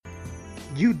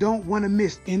You don't want to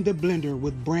miss In the Blender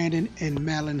with Brandon and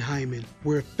Madeline Hyman,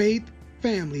 where faith,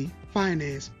 family,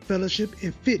 finance, fellowship,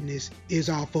 and fitness is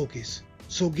our focus.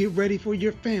 So get ready for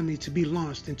your family to be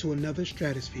launched into another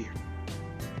stratosphere.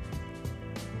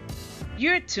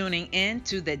 You're tuning in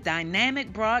to the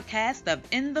dynamic broadcast of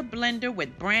In the Blender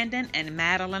with Brandon and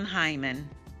Madeline Hyman.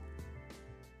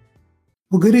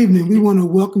 Well, good evening. We want to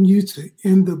welcome you to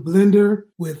In the Blender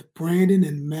with Brandon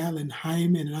and Madeline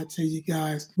Hyman. And I tell you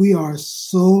guys, we are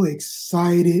so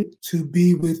excited to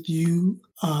be with you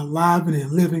live and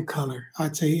in living color. I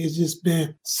tell you, it's just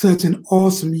been such an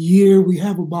awesome year. We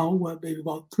have about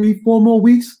 3 more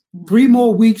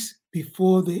weeks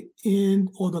before the end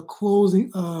or the closing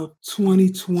of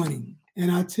 2020.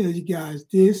 And I tell you guys,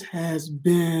 this has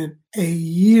been a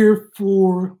year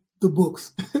for the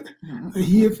books, a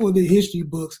year for the history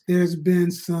books. There's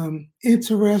been some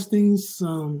interesting,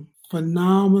 some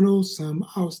phenomenal, some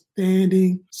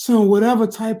outstanding, some whatever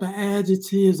type of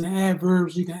adjectives and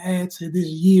adverbs you can add to this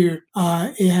year.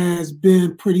 It has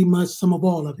been pretty much some of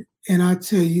all of it. And I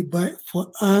tell you, but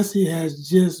for us, it has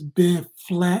just been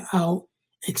flat out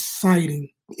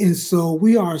exciting. And so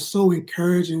we are so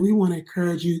encouraged, and we want to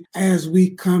encourage you as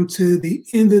we come to the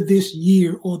end of this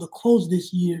year or the close of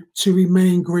this year to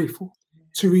remain grateful,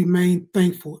 to remain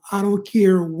thankful. I don't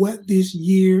care what this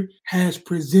year has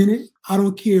presented. I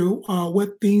don't care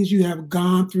what things you have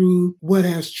gone through, what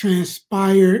has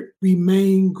transpired.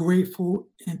 Remain grateful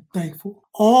and thankful.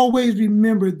 Always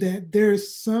remember that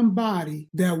there's somebody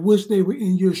that wish they were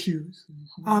in your shoes.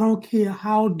 I don't care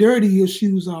how dirty your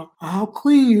shoes are, or how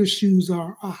clean your shoes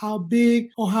are, or how big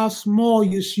or how small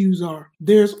your shoes are.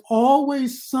 There's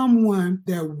always someone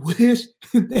that wish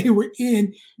they were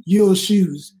in your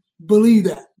shoes. Believe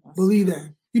that. Believe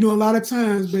that. You know, a lot of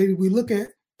times, baby,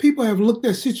 people have looked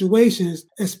at situations,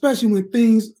 especially when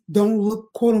things don't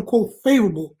look, quote unquote,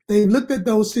 favorable. They looked at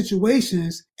those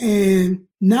situations and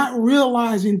not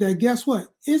realizing that, guess what?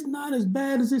 It's not as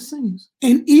bad as it seems.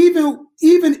 And even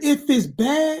if it's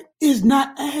bad, it's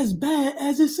not as bad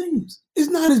as it seems. It's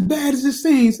not as bad as it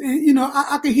seems. And, you know,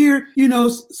 I can hear, you know,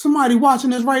 somebody watching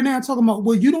this right now talking about,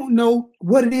 well, you don't know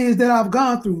what it is that I've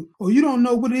gone through, or you don't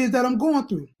know what it is that I'm going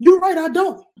through. You're right, I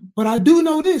don't. But I do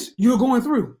know this, you're going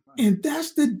through. And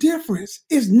that's the difference.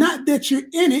 It's not that you're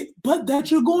in it, but that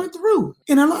you're going through.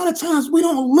 And a lot of times we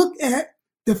don't look at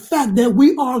the fact that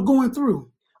we are going through.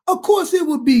 Of course, it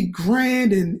would be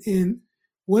grand and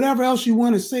whatever else you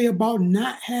want to say about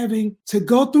not having to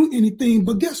go through anything.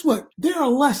 But guess what? There are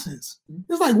lessons.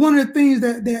 It's like one of the things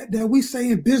that we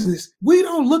say in business. We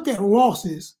don't look at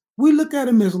losses. We look at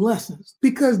them as lessons,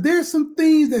 because there's some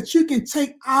things that you can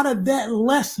take out of that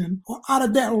lesson or out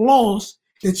of that loss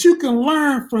that you can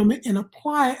learn from it and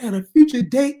apply it at a future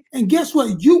date. And guess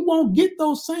what? You won't get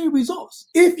those same results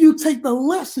if you take the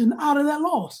lesson out of that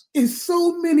loss. And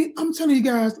so many, I'm telling you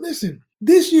guys, listen,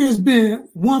 this year has been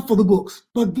one for the books.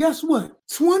 But guess what?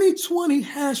 2020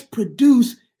 has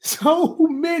produced so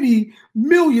many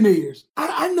millionaires.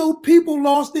 I know people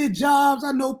lost their jobs.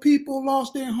 I know people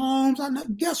lost their homes.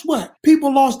 Guess what?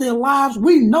 People lost their lives.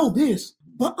 We know this.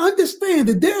 But understand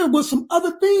that there was some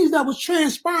other things that was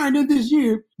transpiring in this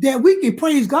year that we can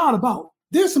praise God about.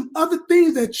 There's some other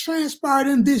things that transpired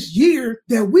in this year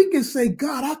that we can say,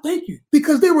 God, I thank you.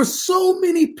 Because there were so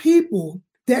many people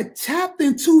that tapped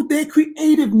into their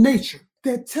creative nature,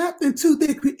 that tapped into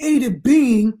their creative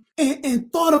being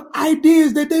and thought of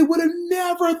ideas that they would have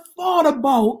never thought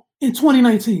about in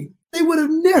 2019. They would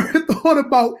have never thought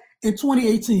about in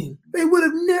 2018. They would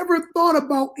have never thought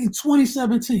about in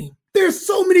 2017. There's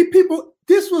so many people.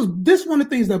 This one of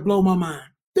the things that blow my mind.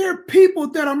 There are people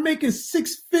that are making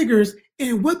six figures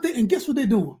and guess what they're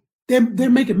doing? They're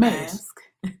making masks.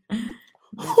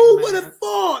 Who would have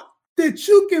thought that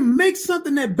you can make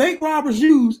something that bank robbers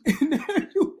use and now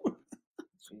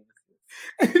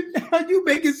you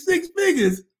making six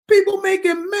figures? People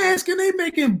making masks and they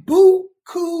making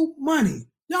buku money.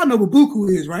 Y'all know what buku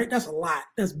is, right? That's a lot.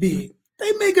 That's big.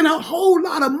 They making a whole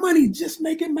lot of money just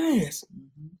making masks.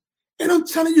 And I'm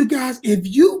telling you guys, if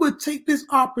you would take this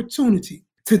opportunity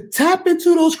to tap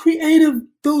into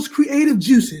those creative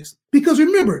juices, because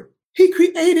remember, he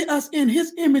created us in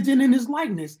his image and in his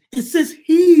likeness. And since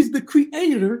he's the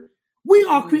creator, we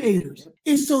are creators.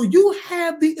 And so you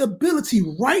have the ability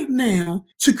right now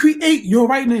to create your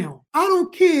right now. I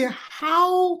don't care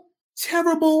how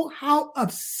terrible, how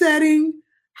upsetting,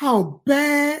 how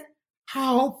bad,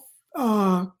 how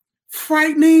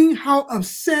frightening, how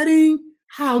upsetting,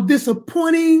 how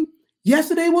disappointing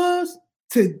yesterday was.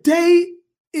 Today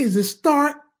is the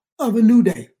start of a new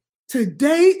day.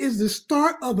 Today is the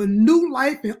start of a new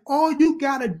life, and all you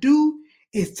got to do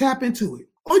is tap into it.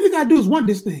 All you got to do is want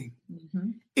this thing. Mm-hmm.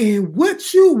 And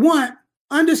what you want,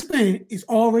 understand, is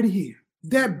already here.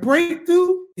 That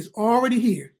breakthrough is already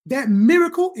here. That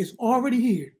miracle is already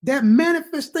here. That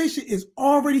manifestation is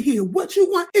already here. What you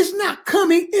want is not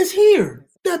coming, it's here.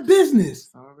 That business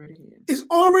is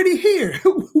already here.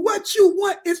 What you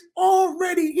want is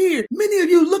already here. Many of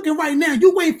you looking right now,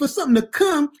 you waiting for something to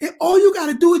come, and all you got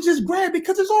to do is just grab it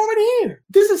because it's already here.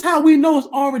 This is how we know it's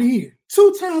already here.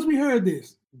 2 times we heard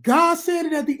this. God said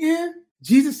it at the end.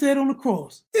 Jesus said on the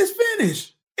cross, it's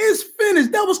finished. It's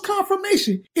finished. That was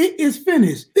confirmation. It is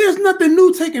finished. There's nothing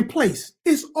new taking place.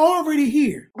 It's already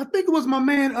here. I think it was my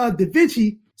man Da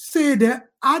Vinci said that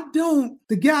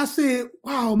the guy said,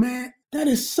 wow, man, that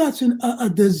is such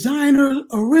a designer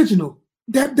original.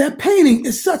 That painting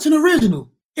is such an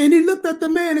original. And he looked at the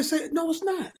man and said, no, it's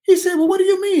not. He said, well, what do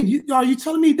you mean? Are you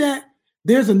telling me that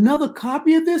there's another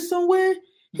copy of this somewhere?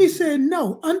 He said,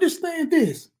 no, understand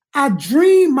this. I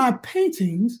dream my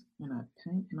paintings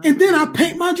and then I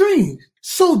paint my dreams.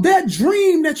 So that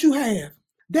dream that you have,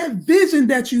 that vision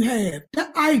that you have,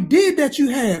 that idea that you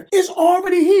have, is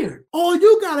already here. All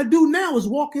you got to do now is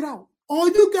walk it out. All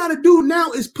you got to do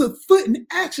now is put foot in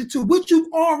action to what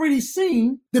you've already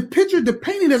seen, the picture, the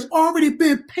painting that's already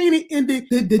been painted in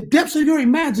the depths of your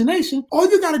imagination. All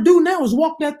you got to do now is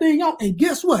walk that thing out. And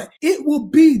guess what? It will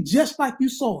be just like you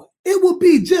saw it. It will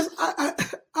be just,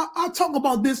 I talk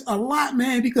about this a lot,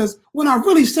 man, because when I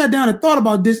really sat down and thought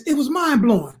about this, it was mind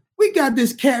blowing. We got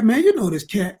this cat, man, you know this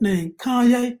cat named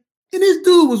Kanye. And this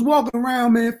dude was walking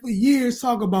around, man, for years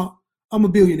talking about, I'm a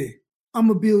billionaire. I'm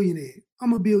a billionaire.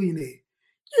 I'm a billionaire.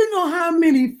 You know how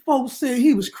many folks said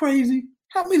he was crazy?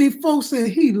 How many folks said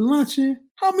he lunching?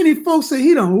 How many folks said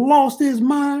he done lost his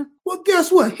mind? Well,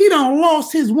 guess what? He done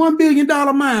lost his $1 billion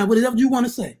mind, whatever you want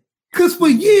to say. Because for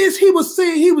years he was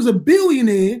saying he was a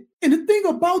billionaire. And the thing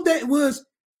about that was,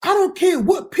 I don't care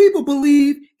what people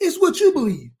believe, it's what you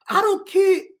believe. I don't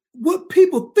care what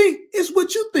people think, it's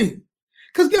what you think.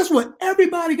 Because guess what?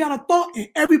 Everybody got a thought and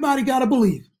everybody got a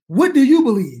belief. What do you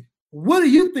believe? What are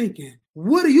you thinking?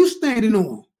 What are you standing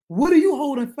on? What are you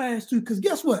holding fast to? Because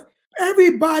guess what?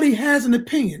 Everybody has an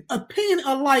opinion. Opinion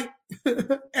alike,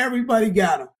 everybody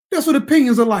got them. That's what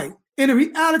opinions are like. And the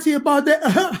reality about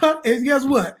that is, guess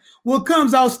what? What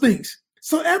comes out stinks.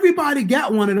 So everybody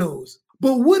got one of those.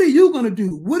 But what are you going to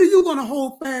do? What are you going to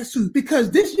hold fast to?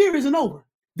 Because this year isn't over.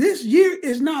 This year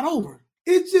is not over.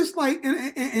 It's just like,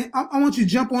 and I want you to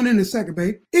jump on in a second,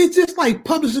 babe. It's just like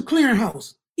Publishers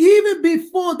Clearinghouse. Even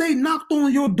before they knocked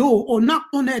on your door or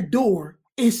knocked on that door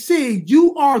and said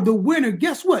you are the winner,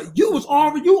 guess what? You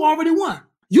already won.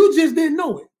 You just didn't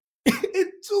know it.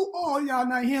 To all y'all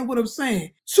not hearing what I'm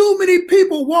saying. Too many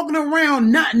people walking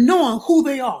around not knowing who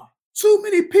they are. Too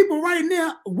many people right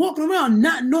now walking around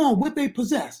not knowing what they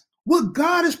possess. What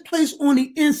God has placed on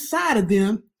the inside of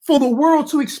them for the world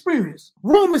to experience.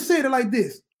 Romans said it like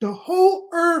this. The whole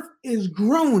earth is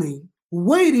groaning,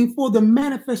 waiting for the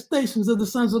manifestations of the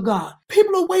sons of God.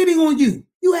 People are waiting on you.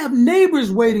 You have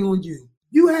neighbors waiting on you.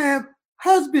 You have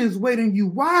husbands waiting on you,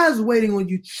 wives waiting on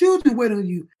you, children waiting on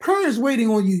you, parents waiting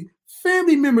on you,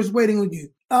 family members waiting on you,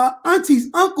 aunties,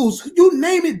 uncles, you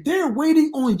name it, they're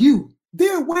waiting on you.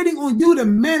 They're waiting on you to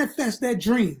manifest that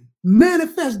dream,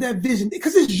 manifest that vision,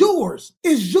 because it's yours.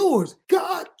 It's yours.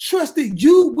 God trusted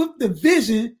you with the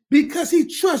vision because he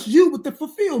trusts you with the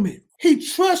fulfillment. He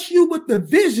trusts you with the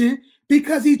vision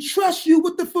because he trusts you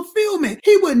with the fulfillment.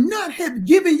 He would not have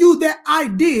given you that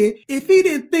idea if he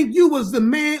didn't think you was the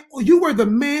man or you were the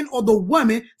man or the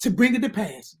woman to bring it to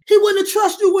pass. He wouldn't have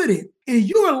trusted you with it. And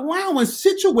you're allowing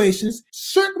situations,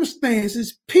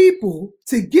 circumstances, people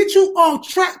to get you off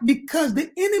track because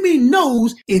the enemy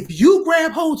knows if you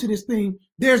grab hold to this thing,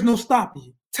 there's no stopping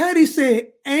you. Teddy said,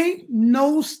 ain't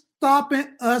no stopping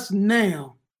us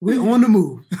now. We're on the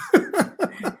move.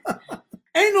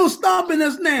 Ain't no stopping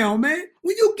us now, man.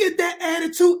 When you get that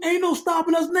attitude, ain't no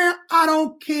stopping us now. I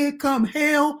don't care, come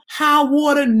hell, high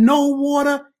water, no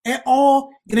water at all.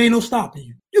 It ain't no stopping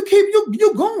you.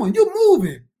 You going, you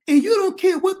moving. And you don't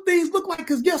care what things look like,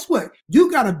 because guess what? You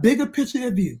got a bigger picture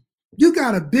of you. You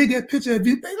got a bigger picture of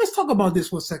you. Hey, let's talk about this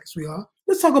for a second, sweetheart.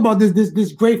 Let's talk about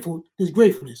this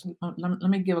gratefulness. Let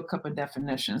me give a couple of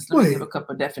definitions. Let me give a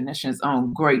couple of definitions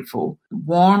on grateful.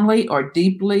 Warmly or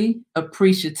deeply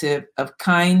appreciative of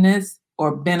kindness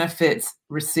or benefits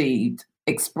received,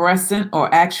 expressing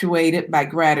or actuated by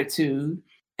gratitude,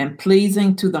 and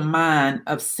pleasing to the mind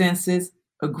of senses,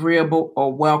 agreeable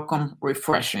or welcome,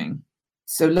 refreshing.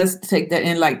 So let's take that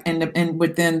in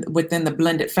within the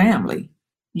blended family.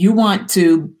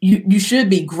 You should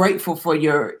be grateful for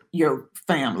your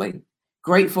family,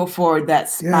 grateful for that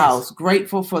spouse, yes,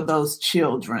 grateful for those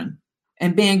children.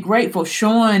 and being grateful,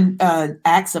 showing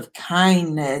acts of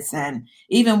kindness. And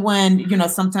even when, you know,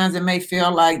 sometimes it may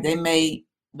feel like they may,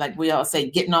 like we all say,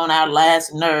 getting on our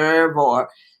last nerve, or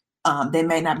they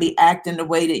may not be acting the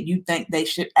way that you think they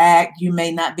should act. You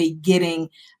may not be getting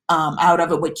out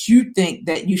of it what you think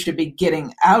that you should be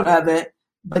getting out of it,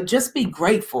 but just be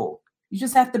grateful. You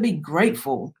just have to be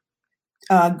grateful.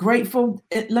 Grateful.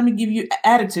 Let me give you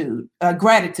gratitude.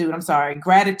 I'm sorry.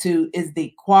 Gratitude is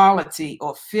the quality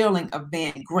or feeling of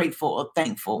being grateful or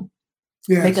thankful.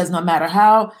 Yes. Because no matter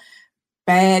how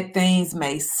bad things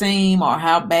may seem or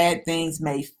how bad things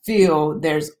may feel,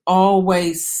 there's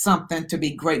always something to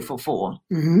be grateful for.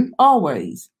 Mm-hmm.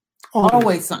 Always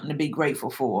something to be grateful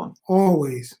for.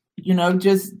 Always. You know,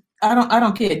 just I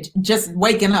don't care. Just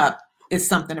waking up is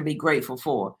something to be grateful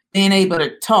for. Being able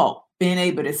to talk, being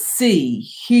able to see,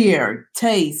 hear,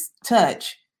 taste,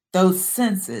 touch, those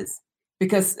senses,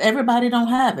 because everybody don't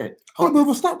have it. Oh,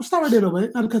 but stop right there, though,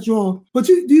 man. Not to cut you off. But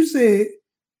you said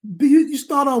you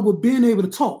start off with being able to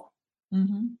talk.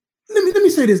 Mm-hmm. Let me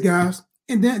say this, guys,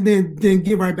 and then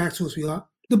get right back to it, sweetheart.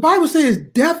 The Bible says,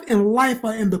 "Death and life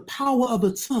are in the power of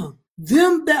the tongue.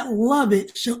 Them that love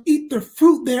it shall eat the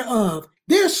fruit thereof."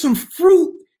 There's some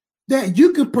fruit that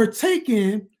you can partake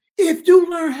in if you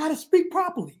learn how to speak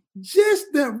properly.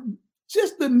 Just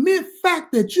the mere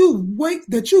fact that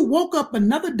you woke up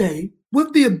another day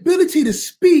with the ability to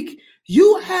speak,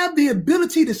 you have the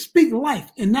ability to speak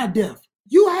life and not death.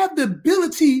 You have the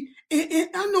ability, and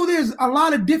I know there's a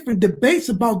lot of different debates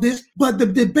about this, but the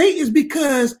debate is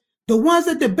because the ones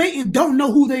that debating don't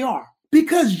know who they are.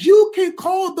 Because you can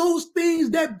call those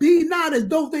things that be not as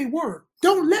though they were.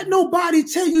 Don't let nobody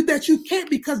tell you that you can't,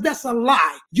 because that's a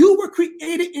lie. You were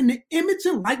created in the image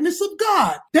and likeness of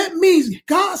God. That means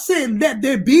God said, "Let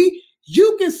there be."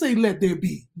 You can say, "Let there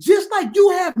be." Just like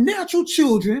you have natural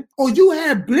children, or you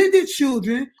have blended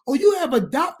children, or you have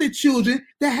adopted children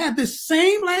that have the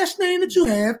same last name that you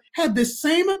have the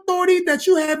same authority that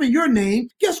you have in your name.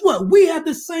 Guess what? We have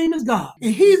the same as God.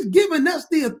 And He's given us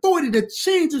the authority to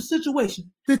change the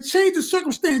situation, to change the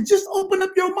circumstance. Just open up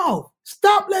your mouth.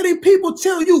 Stop letting people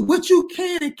tell you what you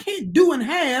can and can't do and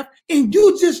have, and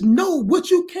you just know what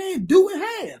you can do and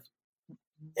have.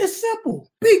 It's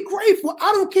simple. Be grateful.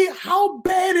 I don't care how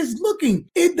bad it's looking.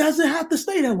 It doesn't have to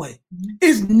stay that way.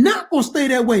 It's not going to stay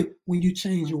that way when you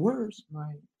change your words.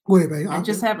 Right. Go ahead, babe. And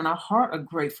just having a heart of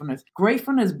gratefulness.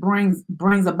 Gratefulness brings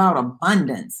about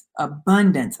abundance of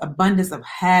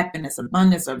happiness,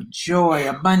 abundance of joy,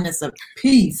 abundance of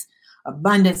peace,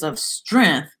 abundance of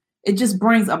strength. It just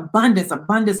brings abundance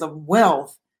of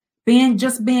wealth. Being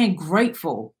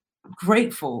grateful.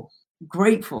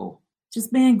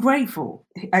 Just being grateful.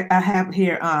 I have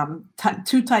here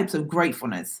two types of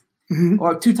gratefulness,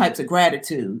 or two types of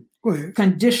gratitude. Go ahead.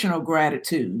 Conditional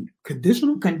gratitude.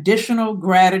 Conditional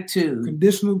gratitude.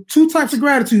 Two types of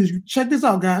gratitude. Check this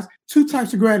out, guys. Two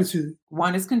types of gratitude.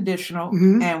 One is conditional,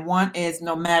 and one is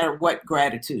no matter what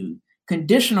gratitude.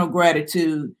 Conditional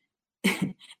gratitude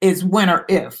is when or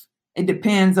if. It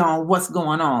depends on what's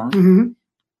going on.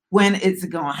 When it's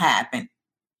going to happen.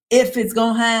 If it's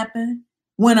going to happen.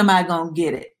 When am I going to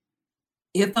get it?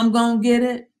 If I'm going to get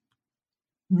it,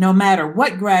 no matter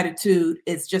what gratitude,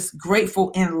 it's just grateful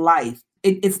in life.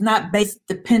 It's not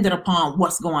dependent upon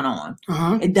what's going on.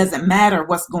 It doesn't matter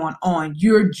what's going on.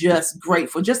 You're just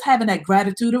grateful. Just having that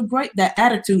that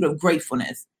attitude of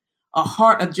gratefulness, a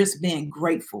heart of just being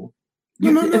grateful.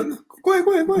 No.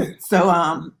 Go ahead.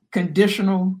 So,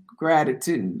 conditional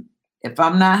gratitude. If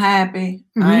I'm not happy,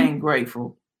 I ain't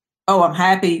grateful. Oh, I'm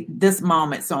happy this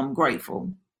moment, so I'm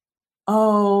grateful.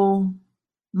 Oh,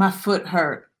 my foot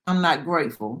hurt. I'm not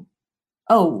grateful.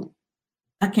 Oh,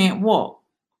 I can't walk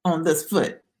on this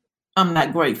foot. I'm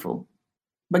not grateful.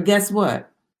 But guess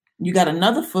what? You got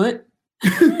another foot.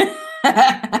 If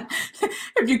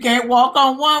you can't walk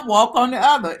on one, walk on the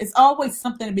other. It's always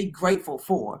something to be grateful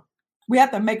for. We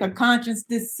have to make a conscious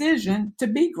decision to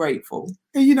be grateful.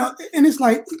 And, and it's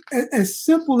like, as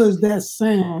simple as that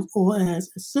sounds, or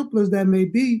as simple as that may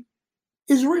be,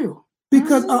 it's real.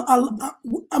 Because,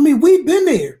 we've been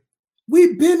there.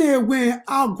 We've been there when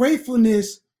our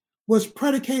gratefulness was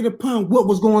predicated upon what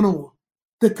was going on,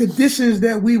 the conditions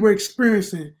that we were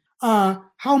experiencing,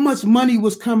 how much money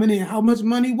was coming in, how much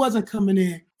money wasn't coming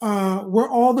in, were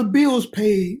all the bills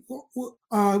paid,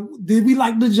 did we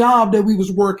like the job that we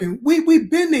was working? We've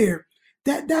been there.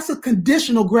 That's a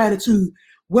conditional gratitude.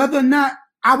 Whether or not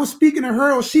I was speaking to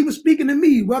her or she was speaking to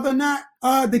me, whether or not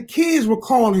the kids were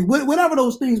calling, whatever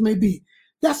those things may be,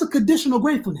 that's a conditional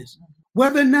gratefulness.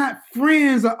 Whether or not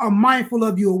friends are mindful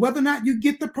of you, or whether or not you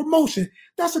get the promotion,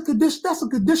 that's a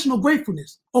conditional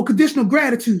gratefulness or conditional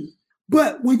gratitude.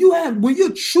 But when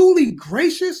you're truly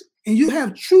gracious and you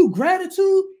have true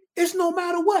gratitude, it's no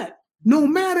matter what. No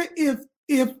matter if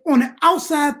on the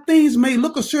outside things may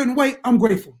look a certain way, I'm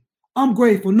grateful. I'm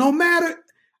grateful. No matter,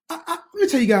 let me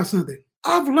tell you guys something.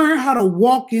 I've learned how to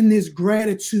walk in this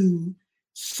gratitude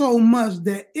so much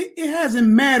that it hasn't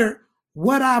mattered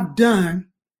what I've done.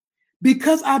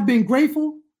 Because I've been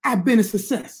grateful, I've been a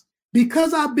success.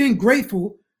 Because I've been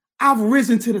grateful, I've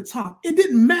risen to the top. It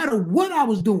didn't matter what I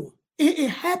was doing. It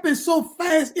happened so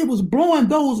fast, it was blowing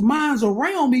those minds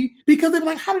around me because they were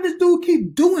like, how did this dude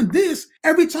keep doing this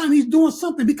every time he's doing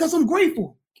something? Because I'm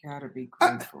grateful. Gotta be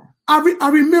grateful. I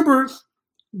remember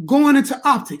going into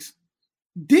optics.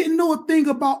 Didn't know a thing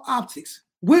about optics.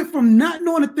 Went from not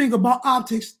knowing a thing about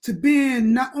optics to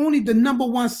being not only the number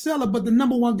one seller, but the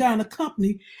number one guy in the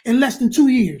company in less than 2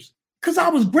 years. Because I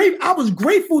was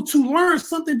grateful to learn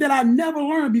something that I never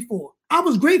learned before. I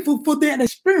was grateful for that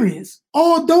experience.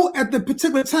 Although at the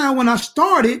particular time when I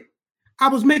started, I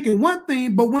was making one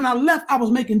thing, but when I left, I was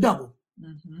making double.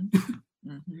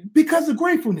 Because of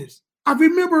gratefulness. I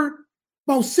remember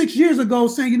about 6 years ago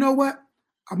saying, you know what?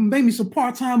 I made me some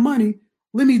part-time money.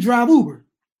 Let me drive Uber.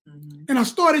 And I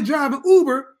started driving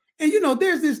Uber. And,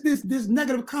 there's this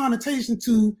negative connotation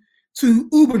to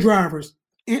Uber drivers.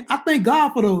 And I thank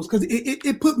God for those because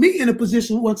it put me in a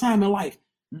position one time in life.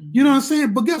 You know what I'm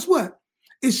saying? But guess what?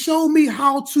 It showed me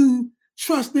how to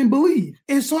trust and believe.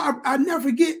 And so I never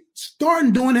forget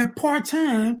starting doing that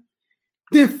part-time,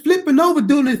 then flipping over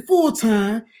doing it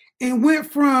full-time, and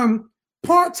went from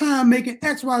part-time making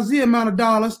XYZ amount of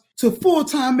dollars to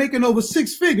full-time making over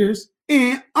 6 figures,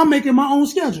 and I'm making my own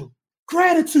schedule.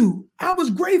 Gratitude. I was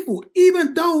grateful,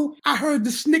 even though I heard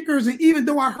the snickers and even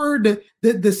though I heard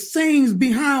the sayings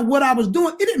behind what I was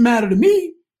doing, it didn't matter to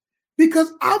me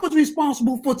because I was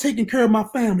responsible for taking care of my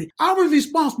family. I was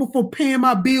responsible for paying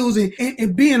my bills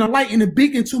and being a light and a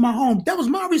beacon to my home. That was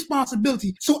my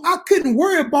responsibility. So I couldn't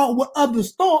worry about what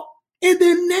others thought. And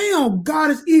then now God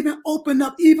has even opened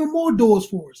up even more doors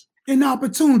for us and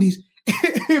opportunities.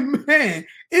 And man,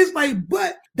 it's like,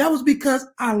 but that was because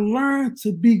I learned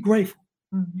to be grateful.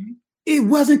 It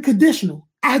wasn't conditional.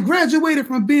 I graduated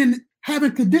from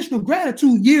having conditional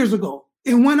gratitude years ago.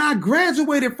 And when I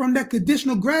graduated from that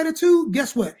conditional gratitude,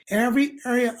 guess what? Every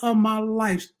area of my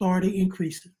life started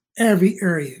increasing. Every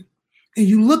area. And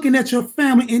you looking at your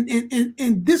family,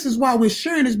 and this is why we're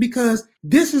sharing this, because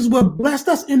this is what blessed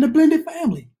us in the blended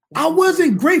family. I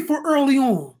wasn't grateful early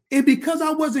on. And because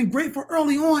I wasn't grateful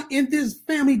early on in this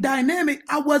family dynamic,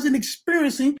 I wasn't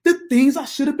experiencing the things I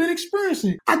should have been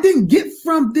experiencing. I didn't get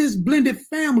from this blended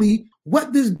family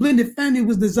what this blended family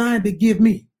was designed to give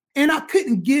me. And I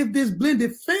couldn't give this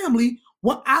blended family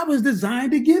what I was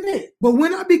designed to give it. But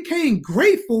when I became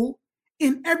grateful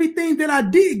in everything that I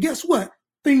did, guess what?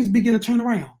 Things began to turn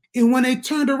around. And when they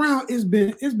turned around, it's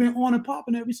been on and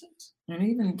popping ever since. And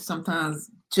even sometimes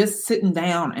just sitting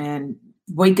down and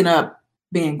waking up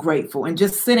being grateful and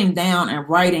just sitting down and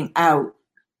writing out,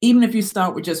 even if you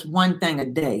start with just one thing a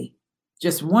day,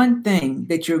 just one thing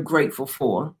that you're grateful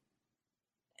for.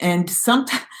 And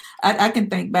sometimes I can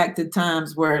think back to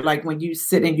times where, like, when you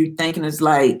sit and you thinking, it's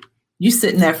like you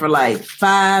sitting there for like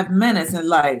 5 minutes and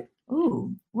like,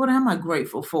 ooh, what am I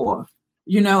grateful for?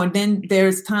 And then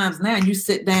there's times now you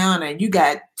sit down and you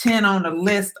got 10 on the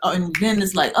list, and then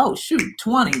it's like, oh, shoot,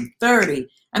 20, 30.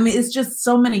 I mean, it's just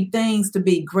so many things to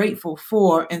be grateful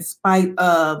for in spite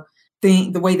of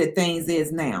the way that things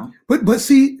is now. But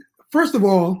see, first of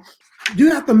all,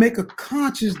 you have to make a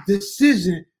conscious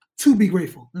decision to be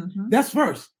grateful. That's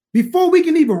first. Before we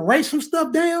can even write some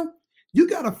stuff down, you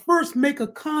got to first make a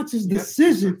conscious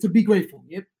decision to be grateful.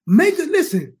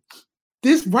 Listen,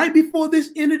 this right before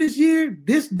this end of this year,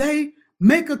 this day,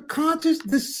 make a conscious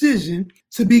decision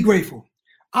to be grateful.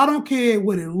 I don't care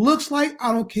what it looks like.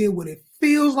 I don't care what it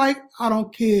feels like. I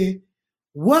don't care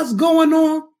what's going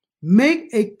on. Make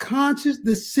a conscious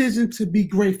decision to be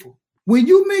grateful. When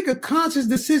you make a conscious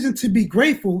decision to be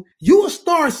grateful, you will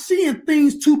start seeing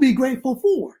things to be grateful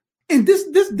for. And this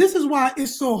is why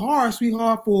it's so hard,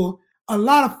 sweetheart, for a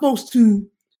lot of folks to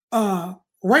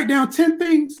write down 10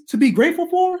 things to be grateful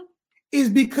for, is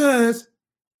because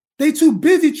they too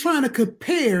busy trying to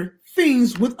compare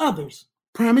things with others.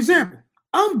 Prime example,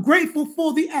 I'm grateful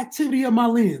for the activity of my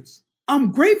limbs.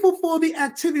 I'm grateful for the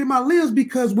activity of my limbs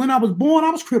because when I was born, I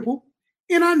was crippled.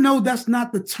 And I know that's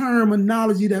not the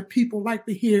terminology that people like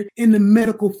to hear in the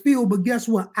medical field, but guess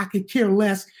what? I could care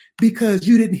less because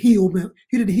you didn't heal me.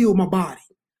 You didn't heal my body.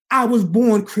 I was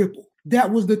born crippled.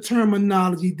 That was the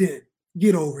terminology then.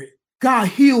 Get over it. God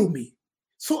healed me.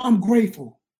 So I'm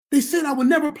grateful. They said I would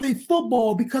never play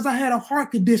football because I had a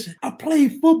heart condition. I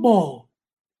played football.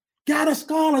 got a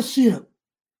scholarship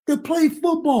to play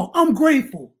football. I'm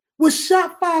grateful. Was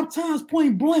shot 5 times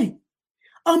point blank.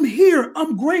 I'm here.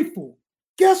 I'm grateful.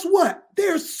 Guess what?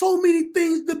 There's so many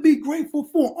things to be grateful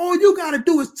for. All you got to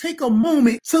do is take a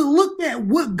moment to look at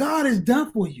what God has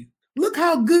done for you. Look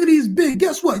how good he's been.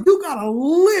 Guess what? You got a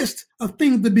list of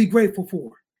things to be grateful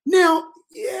for. Now,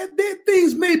 yeah,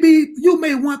 things you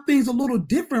may want things a little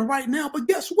different right now, but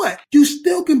guess what? You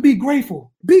still can be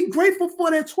grateful. Be grateful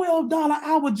for that $12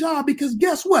 hour job because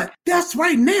guess what? That's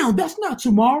right now. That's not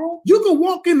tomorrow. You can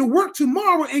walk into work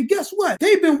tomorrow and guess what?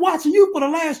 They've been watching you for the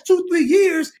last 2-3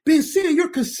 years, been seeing your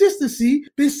consistency,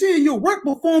 been seeing your work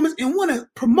performance and want to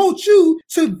promote you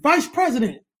to vice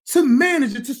president, to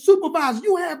manager, to supervisor.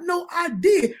 You have no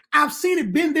idea. I've seen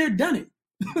it, been there, done it.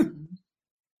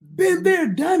 Been there,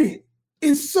 done it.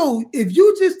 And so if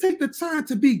you just take the time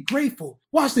to be grateful,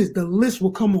 watch this, the list will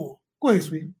come on. Go ahead,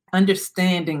 sweetie.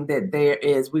 Understanding that there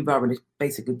is, we've already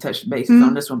basically touched bases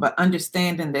on this one, but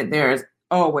understanding that there is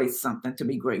always something to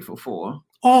be grateful for.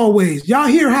 Always. Y'all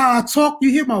hear how I talk?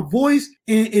 You hear my voice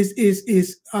and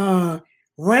is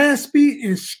raspy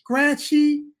and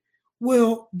scratchy.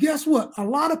 Well, guess what? A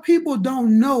lot of people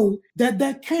don't know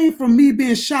that came from me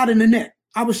being shot in the neck.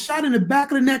 I was shot in the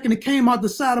back of the neck and it came out the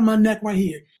side of my neck right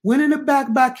here. Went in the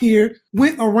back here,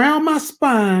 went around my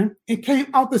spine and came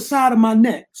out the side of my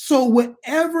neck. So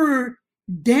whatever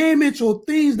damage or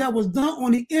things that was done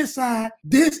on the inside,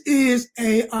 this is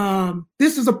a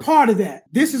part of that.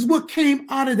 This is what came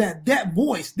out of that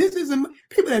voice. This isn't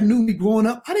people that knew me growing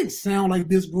up. I didn't sound like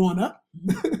this growing up.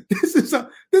 This is a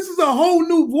whole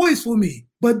new voice for me.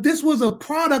 But this was a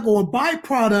product or a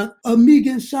byproduct of me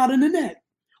getting shot in the neck.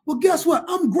 Well, guess what?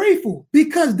 I'm grateful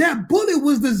because that bullet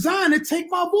was designed to take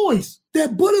my voice.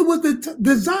 That bullet was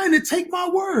designed to take my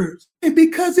words. And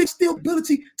because it's still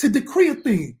ability to decree a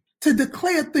thing, to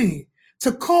declare a thing,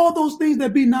 to call those things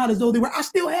that be not as though they were, I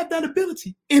still have that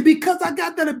ability. And because I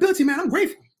got that ability, man, I'm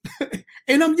grateful.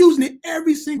 And I'm using it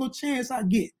every single chance I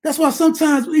get. That's why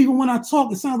sometimes even when I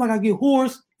talk, it sounds like I get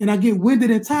hoarse and I get winded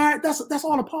and tired. That's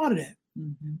all a part of that.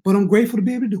 Mm-hmm. But I'm grateful to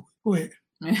be able to do it. Go ahead.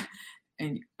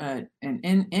 And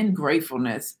in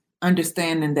gratefulness,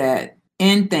 understanding that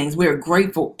in things, we're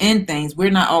grateful in things. We're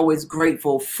not always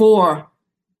grateful for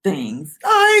things.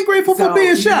 I ain't grateful for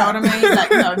being shot. You know what I mean?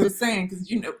 Like, no, I'm just saying,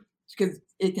 because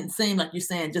it can seem like you're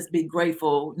saying just be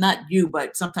grateful, not you,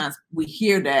 but sometimes we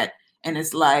hear that and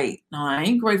it's like, no, I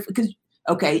ain't grateful. Because,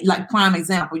 okay, like prime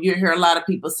example, you hear a lot of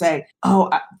people say,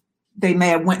 they may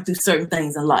have went through certain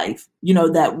things in life,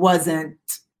 that wasn't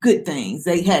good things.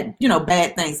 They had,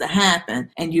 bad things that happened.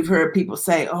 And you've heard people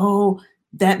say, oh,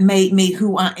 that made me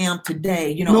who I am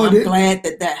today. I'm glad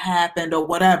that happened or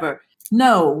whatever.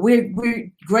 No,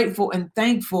 we're grateful and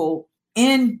thankful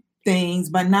in things,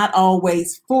 but not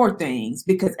always for things,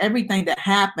 because everything that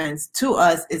happens to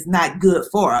us is not good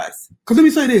for us. Because let me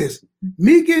say this,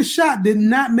 me getting shot did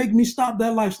not make me stop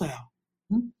that lifestyle.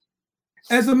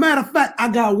 As a matter of fact, I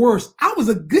got worse. I was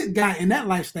a good guy in that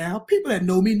lifestyle. People that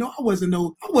know me know I wasn't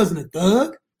a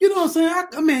thug. You know what I'm saying?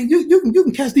 I mean, you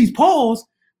can catch these paws,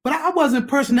 but I wasn't a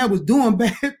person that was doing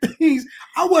bad things.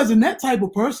 I wasn't that type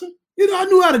of person. I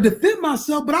knew how to defend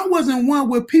myself, but I wasn't one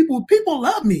where people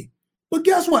love me. But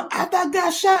guess what? After I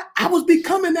got shot, I was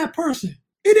becoming that person.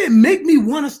 It didn't make me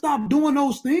want to stop doing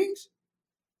those things.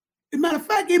 As a matter of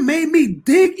fact, it made me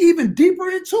dig even deeper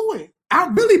into it. I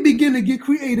really began to get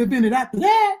creative in it after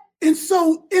that. And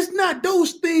so it's not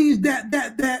those things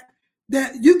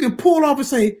that you can pull off and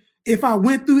say, if I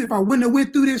wouldn't have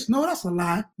went through this, no, that's a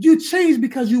lie. You change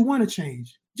because you want to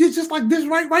change. You're just like this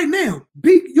right now.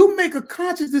 You make a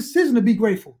conscious decision to be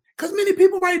grateful. Because many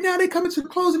people right now, they come into the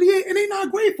close of the year and they're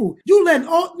not grateful.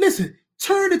 Listen,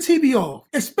 turn the TV off,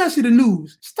 especially the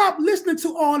news. Stop listening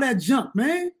to all that junk,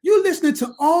 man. You're listening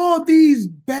to all these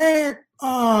bad,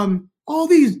 all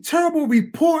these terrible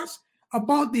reports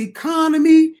about the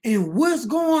economy and what's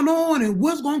going on and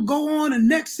what's going to go on in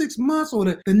the next 6 months or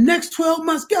the next 12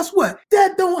 months. Guess what?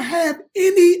 That don't have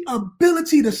any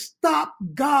ability to stop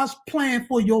God's plan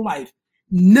for your life.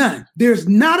 None. There's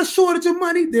not a shortage of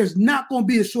money. There's not going to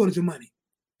be a shortage of money.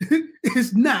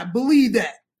 It's not. Believe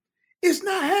that. It's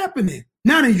not happening.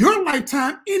 Not in your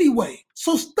lifetime anyway.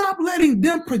 So stop letting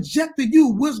them project to you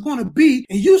what's going to be,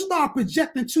 and you start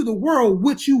projecting to the world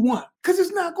what you want, because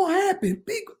it's not going to happen.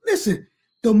 Listen,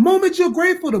 the moment you're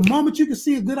grateful, the moment you can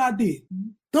see a good idea.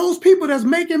 Those people that's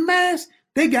making masks,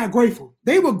 they got grateful.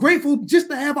 They were grateful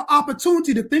just to have an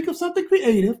opportunity to think of something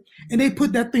creative, and they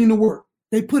put that thing to work.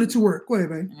 They put it to work. Go ahead,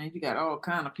 baby. And you got all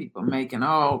kind of people making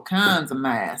all kinds of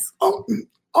masks.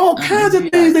 All kinds of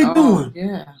things they doing.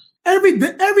 Yeah. Every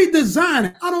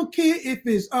designer, I don't care if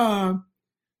it's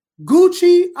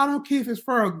Gucci. I don't care if it's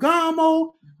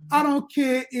Ferragamo. I don't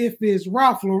care if it's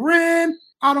Ralph Lauren.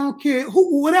 I don't care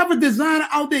whatever designer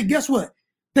out there. Guess what?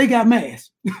 They got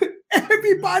masks.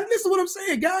 Everybody, listen to what I'm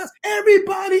saying, guys.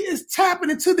 Everybody is tapping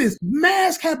into this.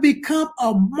 Masks have become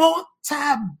a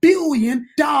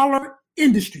multi-billion-dollar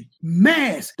industry.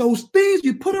 Masks, those things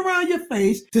you put around your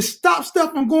face to stop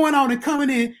stuff from going out and coming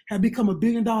in, have become a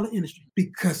billion-dollar industry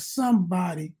because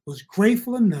somebody was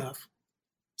grateful enough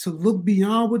to look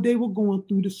beyond what they were going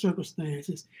through, the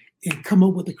circumstances, and come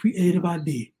up with a creative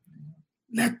idea.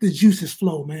 Let the juices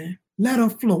flow, man. Let them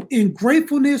flow. In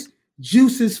gratefulness,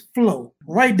 juices flow.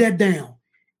 Write that down.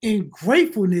 In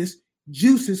gratefulness,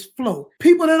 juices flow.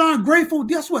 People that aren't grateful,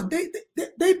 guess what?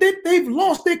 They've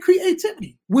lost their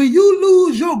creativity. When you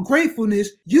lose your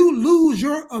gratefulness, you lose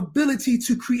your ability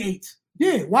to create.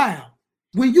 Yeah, wow.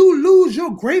 When you lose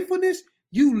your gratefulness,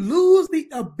 you lose the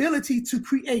ability to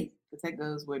create. That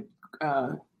goes with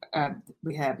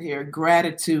we have here,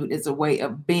 gratitude is a way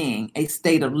of being, a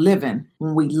state of living.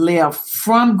 When we live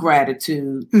from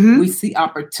gratitude, we see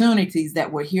opportunities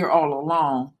that were here all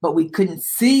along, but we couldn't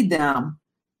see them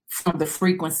from the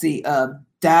frequency of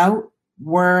doubt,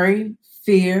 worry,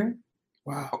 fear,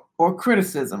 or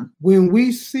criticism. When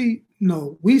we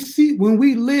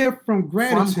live from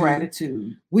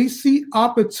gratitude, we see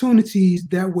opportunities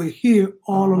that were here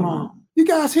all along. You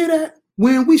guys hear that?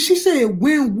 She said,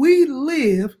 when we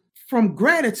live from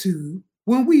gratitude,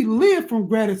 watch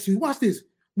this.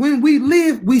 When we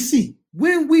live, we see.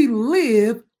 When we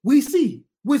live, we see,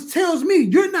 which tells me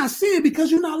you're not seeing because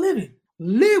you're not living.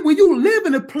 When you live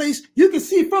in a place, you can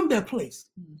see from that place.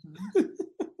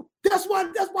 That's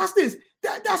why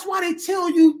they tell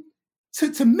you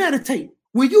to meditate.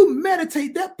 When you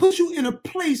meditate, that puts you in a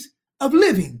place of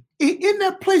living. And in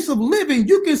that place of living,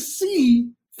 you can see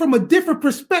from a different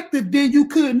perspective than you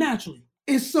could naturally.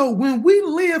 And so when we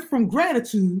live from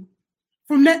gratitude,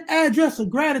 from that address of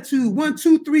gratitude,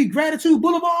 123 Gratitude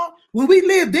Boulevard, when we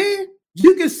live there,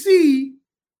 you can see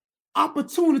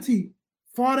opportunity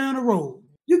far down the road.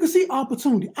 You can see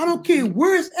opportunity. I don't care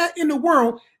where it's at in the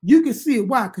world, you can see it.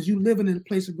 Why? Because you're living in a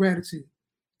place of gratitude.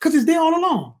 Because it's there all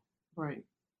along. Right.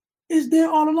 It's there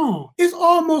all along. It's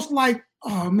almost like,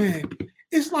 oh man,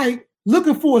 it's like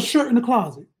looking for a shirt in the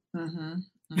closet.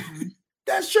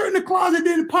 That shirt in the closet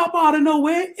didn't pop out of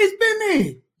nowhere. It's been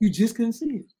there. You just couldn't see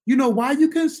it. You know why you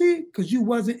couldn't see it? Because you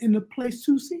wasn't in the place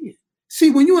to see it. See,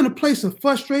 when you're in a place of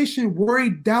frustration, worry,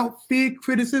 doubt, fear,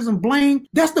 criticism, blame,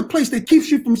 that's the place that keeps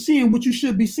you from seeing what you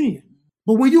should be seeing.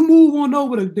 But when you move on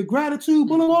over to the Gratitude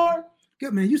Boulevard,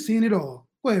 man, you're seeing it all.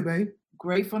 Go ahead, babe.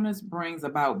 Gratefulness brings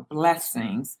about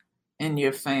blessings in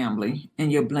your family, in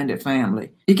your blended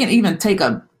family. You can even take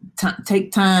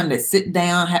time to sit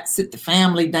down, sit the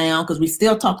family down, because we're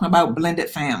still talking about blended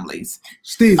families.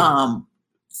 Still.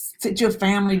 Sit your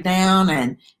family down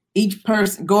and each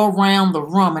person go around the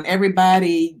room and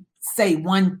everybody say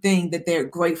one thing that they're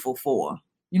grateful for.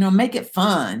 Make it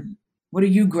fun. What are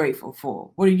you grateful for?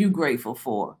 What are you grateful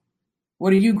for?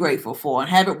 What are you grateful for? And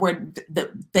have it where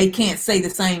they can't say the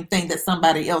same thing that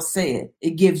somebody else said.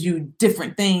 It gives you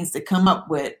different things to come up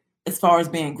with as far as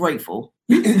being grateful.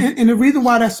 And the reason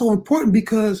why that's so important,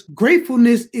 because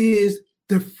gratefulness is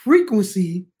the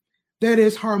frequency that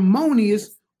is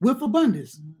harmonious with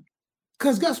abundance.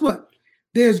 Because guess what?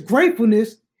 There's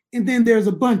gratefulness and then there's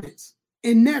abundance.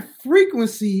 And that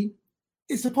frequency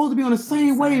is supposed to be on the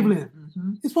same wavelength.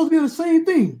 It's supposed to be on the same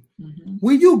thing.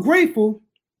 When you're grateful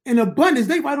and abundance,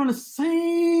 they right on the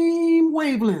same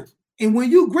wavelength. And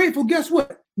when you're grateful, guess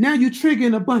what? Now you're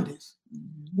triggering abundance.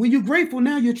 When you're grateful,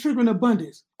 now you're triggering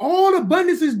abundance. All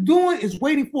abundance is doing is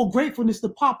waiting for gratefulness to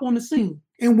pop on the scene.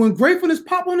 And when gratefulness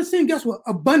pop on the scene, guess what?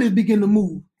 Abundance begin to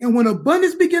move. And when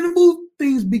abundance begin to move,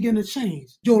 things begin to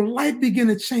change. Your life begin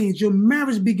to change. Your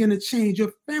marriage begin to change.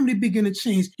 Your family begin to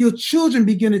change. Your children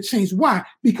begin to change. Why?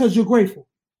 Because you're grateful.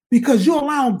 Because you're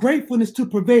allowing gratefulness to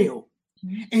prevail.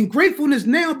 And gratefulness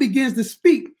now begins to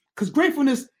speak, because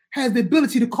gratefulness has the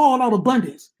ability to call out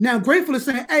abundance. Now gratefulness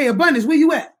saying, hey, abundance, where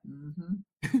you at?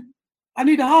 I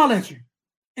need to holler at you.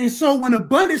 And so when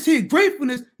abundance hit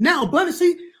gratefulness, now abundance,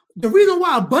 see, the reason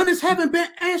why abundance haven't been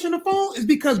answering the phone is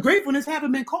because gratefulness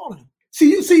haven't been calling them.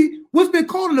 See, what's been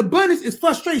calling abundance is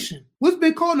frustration. What's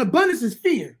been calling abundance is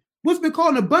fear. What's been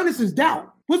calling abundance is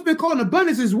doubt. What's been calling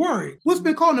abundance is worry. What's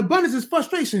been calling abundance is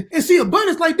frustration. And see,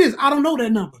 abundance like this, I don't know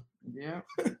that number. Yeah.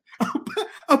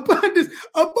 Abundance,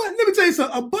 let me tell you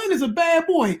something. Abundance is a bad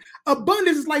boy.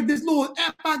 Abundance is like this little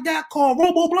app I got called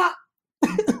RoboBlock.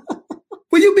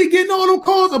 When you be getting all them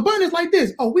calls, abundance like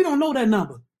this. Oh, we don't know that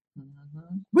number.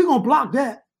 We're going to block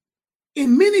that.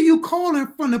 And many of you calling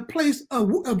from the place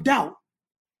of doubt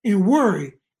and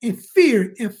worry and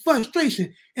fear and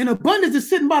frustration. And abundance is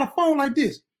sitting by the phone like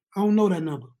this. I don't know that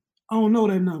number. I don't know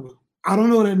that number. I don't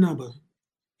know that number.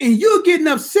 And you're getting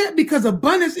upset because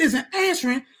abundance isn't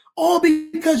answering, all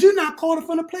because you're not calling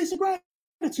from a place of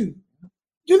gratitude.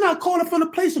 You're not calling from a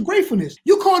place of gratefulness.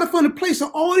 You're calling from the place of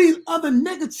all these other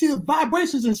negative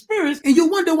vibrations and spirits, and you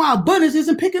wonder why abundance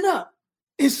isn't picking up.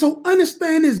 And so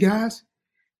understand this, guys.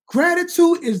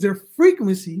 Gratitude is the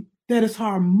frequency that is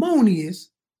harmonious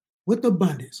with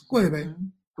abundance. Go ahead, baby.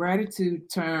 Gratitude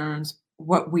turns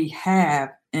what we have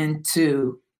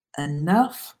into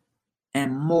enough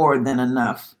and more than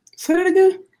enough. Say that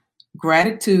again.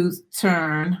 Gratitude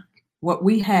turns what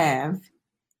we have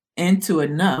into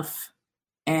enough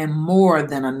and more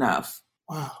than enough.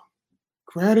 Wow.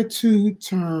 Gratitude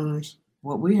turns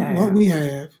what we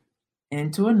have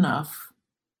into enough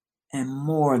and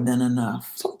more than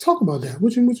enough. So talk about that.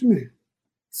 What you mean?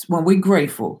 When we're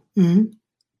grateful,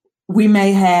 we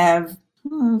may have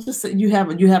you have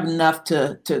enough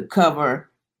to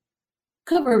cover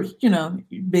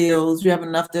bills. You have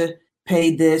enough to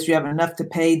pay this. You have enough to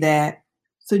pay that.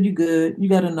 So you good. You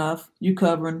got enough. You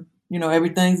covering.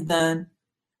 Everything's done.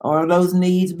 All those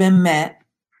needs been met.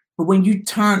 But when you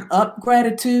turn up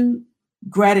gratitude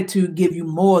give you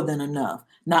more than enough.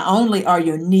 Not only are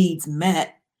your needs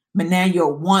met, but now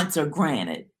your wants are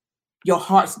granted. Your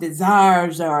heart's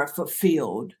desires are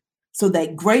fulfilled. So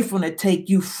that gratefulness take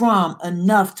you from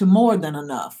enough to more than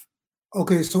enough.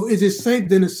 Okay, so is it safe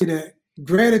then to say that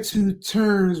gratitude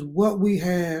turns what we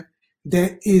have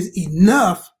that is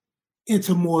enough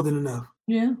into more than enough?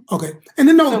 Yeah. Okay. And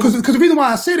then because the reason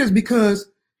why I say this is because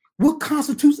what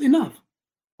constitutes enough?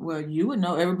 Well, you would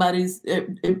know everybody's,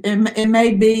 it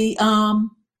may be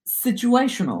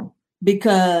situational,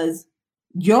 because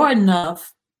your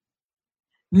enough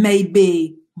may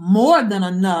be more than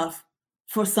enough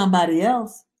for somebody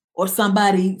else, or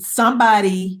somebody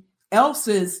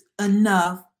else's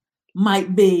enough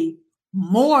might be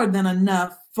more than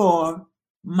enough for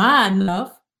my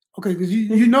enough. Okay, because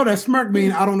you know that smirk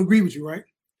means I don't agree with you, right?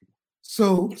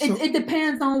 So it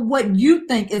depends on what you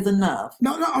think is enough.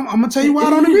 No, I'm gonna tell you why I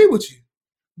don't agree with you.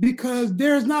 Because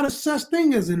there's not a such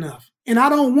thing as enough. And I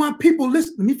don't want people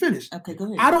listening. Let me finish. Okay, go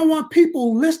ahead. I don't want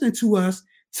people listening to us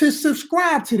to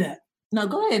subscribe to that. No,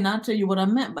 go ahead and I'll tell you what I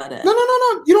meant by that. No.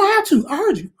 You don't have to. I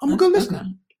heard you. I'm a good listener.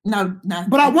 Okay. No.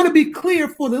 But I want to be clear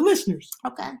for the listeners.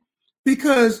 Okay.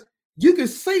 Because you can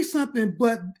say something,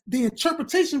 but the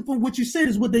interpretation from what you said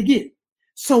is what they get.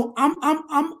 So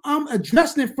I'm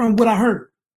addressing it from what I heard.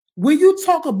 When you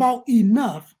talk about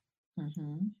enough,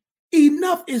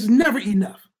 enough is never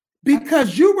enough,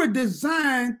 because you were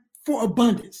designed for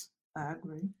abundance. I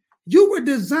agree. You were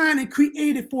designed and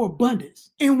created for abundance.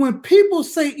 And when people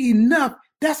say enough,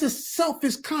 that's a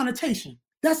selfish connotation.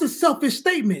 That's a selfish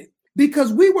statement,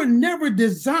 because we were never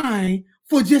designed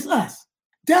for just us.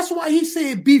 That's why he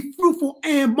said, be fruitful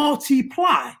and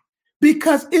multiply,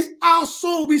 because it's our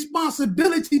sole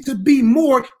responsibility to be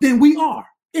more than we are.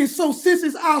 And so since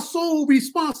it's our sole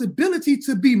responsibility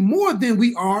to be more than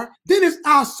we are, then it's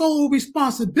our sole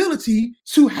responsibility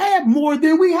to have more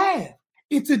than we have,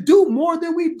 and to do more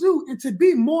than we do, and to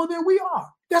be more than we are.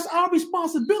 That's our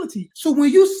responsibility. So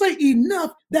when you say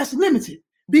enough, that's limited,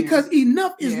 because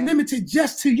enough is limited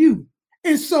just to you.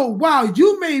 And so while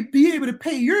you may be able to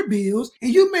pay your bills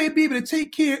and you may be able to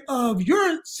take care of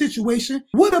your situation,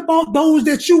 what about those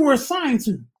that you were assigned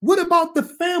to? What about the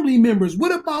family members?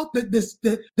 What about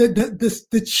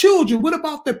the children? What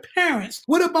about the parents?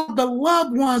 What about the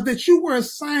loved ones that you were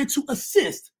assigned to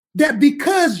assist? That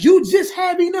because you just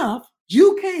have enough,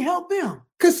 you can't help them.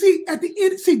 Because at the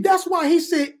end, that's why he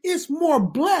said it's more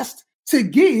blessed to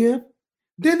give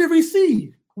than to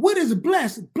receive. What is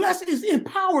blessed? Blessed is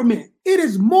empowerment. It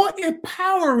is more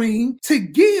empowering to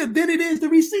give than it is to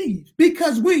receive.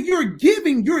 Because when you're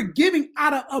giving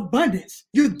out of abundance.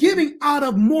 You're giving out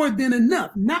of more than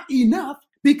enough, not enough.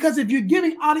 Because if you're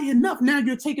giving out of enough, now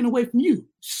you're taking away from you.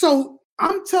 So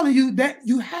I'm telling you that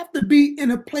you have to be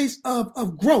in a place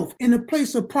of growth, in a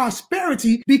place of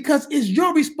prosperity, because it's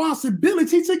your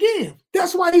responsibility to give.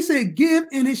 That's why he said, give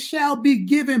and it shall be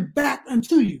given back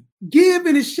unto you. Give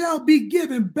and it shall be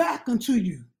given back unto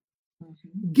you.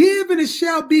 Give and it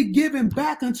shall be given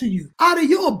back unto you. Out of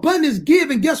your abundance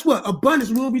give, and guess what? Abundance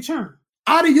will return.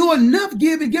 Out of your enough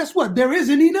give, and guess what? There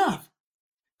isn't enough.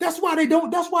 That's why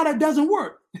that doesn't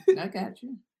work. I got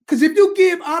you. Because if you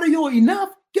give out of your enough,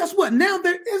 guess what? Now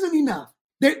there isn't enough.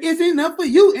 There isn't enough for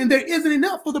you, and there isn't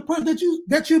enough for the person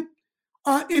that you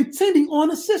are intending on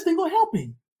assisting or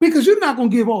helping. Because you're not going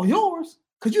to give all yours,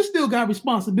 because you still got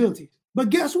responsibilities. But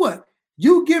guess what?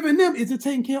 You giving them isn't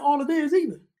taking care of all of theirs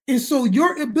either. And so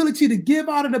your ability to give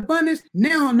out of the abundance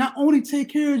now not only take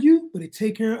care of you, but it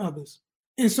take care of others.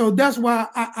 And so that's why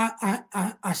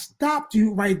I stopped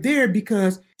you right there,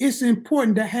 because it's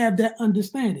important to have that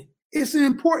understanding. It's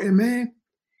important, man.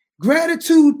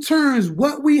 Gratitude turns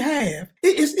what we have.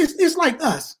 It's like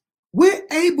us. We're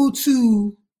able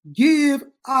to give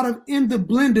out of In the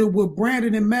Blender with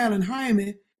Brandon and Madeline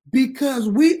Hyman because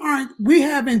we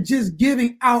haven't just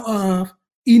giving out of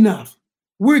enough.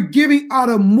 We're giving out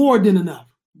of more than enough.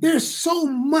 There's so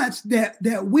much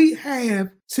that we have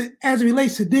to, as it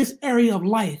relates to this area of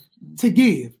life, to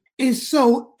give. And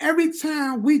so every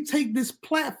time we take this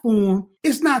platform,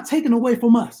 it's not taken away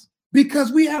from us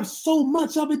because we have so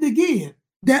much of it to give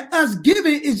that us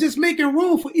giving is just making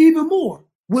room for even more,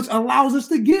 which allows us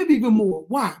to give even more.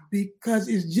 Why? Because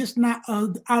it's just not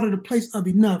out of the place of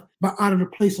enough, but out of the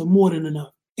place of more than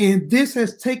enough. And this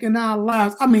has taken our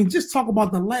lives. I mean, just talk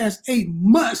about the last 8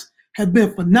 months have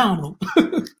been phenomenal.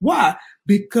 Why?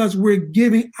 Because we're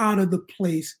giving out of the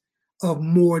place of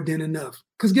more than enough.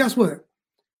 Because guess what?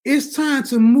 It's time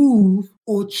to move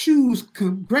or choose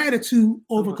gratitude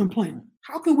over complaining.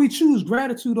 How can we choose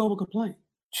gratitude over complaining?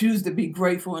 Choose to be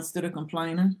grateful instead of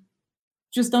complaining.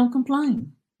 Just don't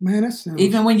complain. Man, that sounds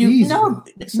even when you easy. know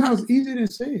It sounds easier than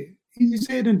said. Easy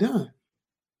said than done.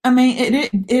 I mean,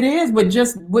 it is, but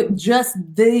just with just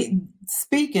the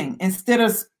speaking instead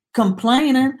of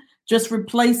complaining, just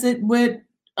replace it with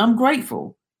I'm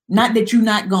grateful. Not that you're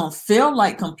not gonna feel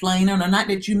like complaining, or not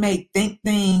that you may think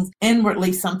things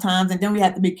inwardly sometimes, and then we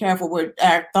have to be careful with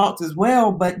our thoughts as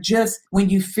well. But just when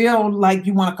you feel like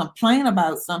you want to complain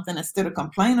about something, instead of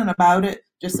complaining about it,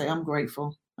 just say I'm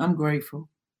grateful. I'm grateful.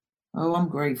 Oh, I'm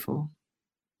grateful.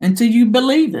 Until you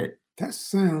believe it. That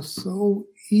sounds so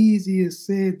easier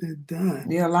said than done.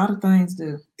 Yeah, a lot of things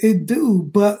do. It do,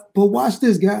 but watch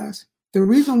this, guys. The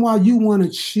reason why you want to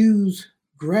choose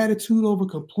gratitude over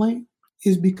complaint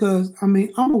is because, I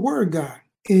mean, I'm a word guy,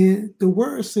 and the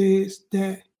word says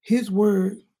that his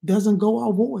word doesn't go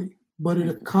out void, but it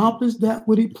accomplished that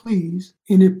what it pleased,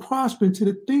 and it prospered to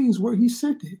the things where he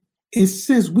sent it. And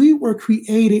since we were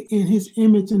created in his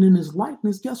image and in his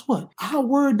likeness, guess what? Our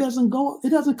word doesn't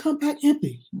come back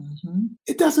empty. Mm-hmm.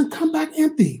 It doesn't come back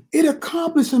empty. It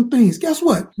accomplished some things. Guess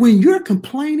what? When you're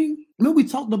complaining, we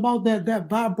talked about that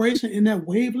vibration and that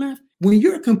wavelength. When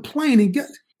you're complaining,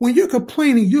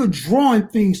 you're drawing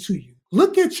things to you.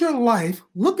 Look at your life.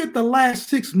 Look at the last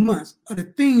 6 months of the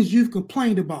things you've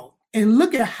complained about. And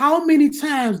look at how many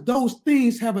times those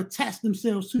things have attached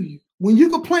themselves to you. When you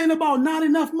complain about not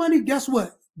enough money, guess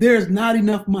what? There's not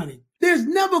enough money. There's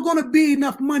never going to be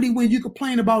enough money when you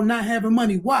complain about not having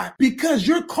money. Why? Because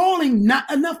you're calling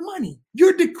not enough money.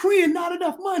 You're decreeing not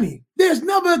enough money. There's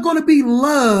never going to be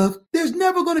love. There's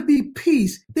never going to be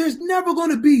peace. There's never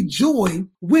going to be joy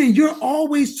when you're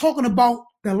always talking about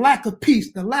the lack of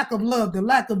peace, the lack of love, the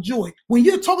lack of joy. When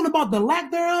you're talking about the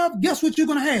lack thereof, guess what you're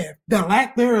going to have? The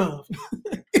lack thereof.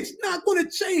 It's not going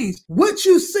to change. What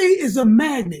you say is a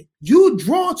magnet. You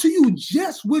draw to you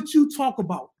just what you talk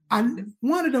about.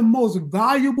 One of the most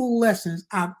valuable lessons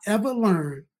I've ever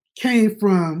learned came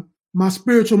from my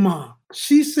spiritual mom.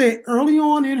 She said early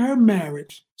on in her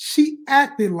marriage, she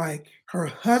acted like her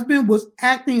husband was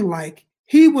acting like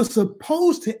he was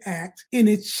supposed to act, and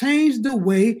it changed the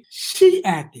way she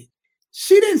acted.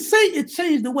 She didn't say it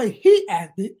changed the way he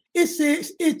acted. It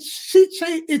says it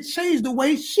changed the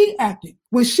way she acted.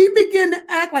 When she began to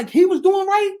act like he was doing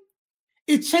right,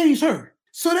 it changed her.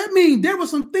 So that means there were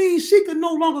some things she could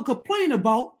no longer complain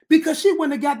about because she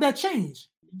wouldn't have got that change.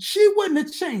 She wouldn't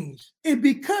have changed. And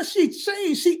because she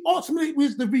changed, she ultimately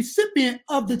was the recipient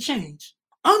of the change.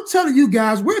 I'm telling you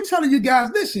guys, we're telling you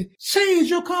guys, listen, change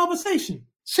your conversation.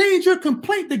 Change your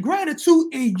complaint to gratitude,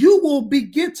 and you will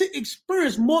begin to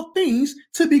experience more things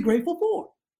to be grateful for.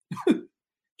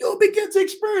 You'll begin to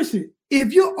experience it.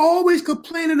 If you're always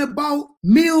complaining about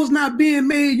meals not being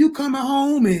made, you coming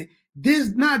home and this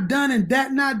not done and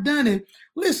that not done. And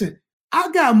listen, I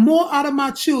got more out of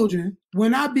my children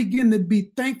when I begin to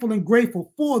be thankful and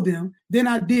grateful for them than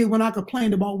I did when I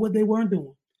complained about what they weren't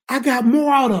doing. I got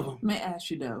more out of them. Let me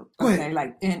ask you though, Go okay, ahead.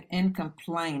 like in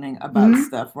complaining about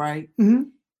stuff, right? Mm-hmm.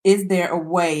 Is there a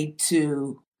way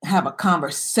to have a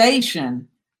conversation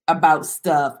about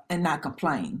stuff and not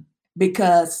complain?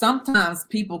 Because sometimes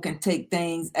people can take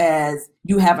things as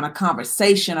you having a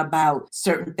conversation about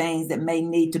certain things that may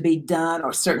need to be done,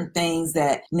 or certain things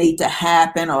that need to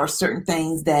happen, or certain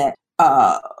things that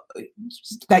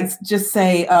like just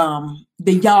say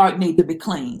the yard need to be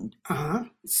cleaned. Uh-huh.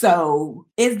 So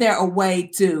is there a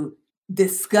way to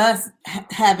discuss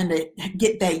having to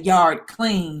get that yard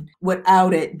clean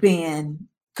without it being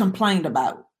complained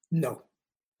about? No.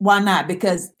 Why not?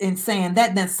 Because in saying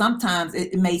that, then sometimes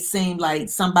it may seem like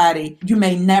somebody, you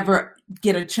may never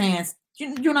get a chance.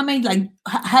 You know what I mean? Like,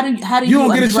 how do you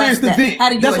don't get a chance to vent? How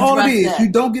do you That's all it is. That?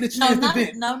 You don't get a chance to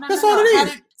vent. That's all it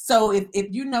is. So if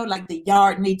you know, like, the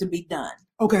yard need to be done,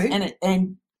 okay,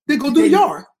 and they go do the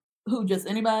yard. Who, just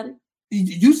anybody?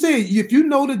 You say if you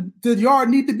know the yard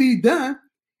need to be done,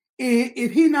 and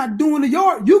if he not doing the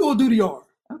yard, you go do the yard.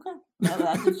 Okay.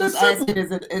 I just asked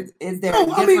it, is there a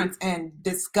difference in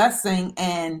discussing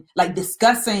things?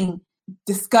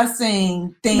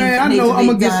 Man, I know I'm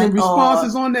gonna get some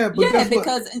responses on that. But yeah,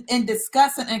 because in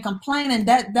discussing and complaining,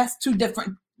 that's two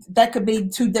different. That could be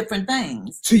two different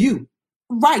things to you,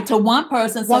 right? To one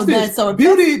person. So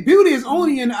beauty is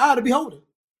only in the eye of the beholder.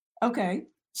 Okay.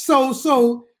 So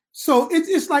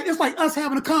it's like us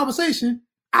having a conversation.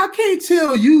 I can't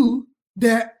tell you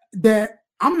that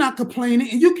I'm not complaining,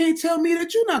 and you can't tell me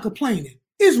that you're not complaining.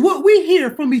 It's what we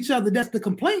hear from each other that's the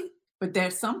complaint. But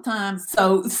there's sometimes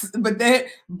with that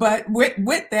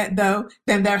though,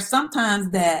 then there's sometimes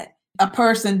that a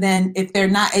person, then if they're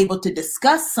not able to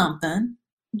discuss something,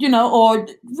 or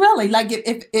really, like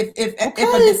if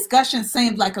a discussion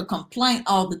seems like a complaint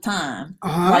all the time,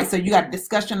 right? So you got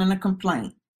discussion and a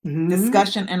complaint,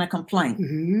 discussion and a complaint.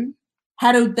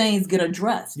 How do things get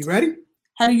addressed? You ready?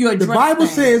 How do you address the Bible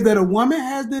things? Says that a woman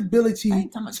has the ability. I'm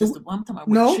talking about just the woman.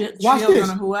 No, watch this.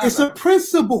 It's a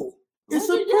principle. It's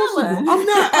a principle. I'm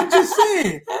just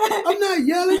saying. I'm not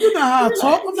yelling. You know how I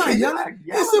talk. I'm not yelling.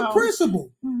 It's a principle.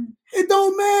 It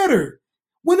don't matter.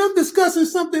 When I'm discussing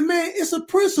something, man, it's a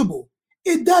principle.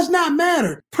 It does not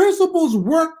matter. Principles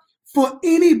work for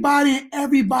anybody and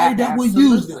everybody that will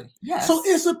use them. Yes. So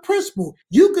it's a principle.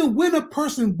 You can win a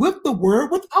person with the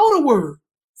word, without a word.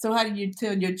 So how do you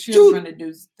tell your children to do?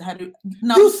 You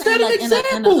set an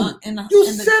example. You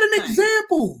set an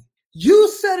example.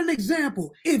 You set an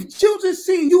example. If children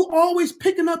see you always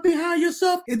picking up behind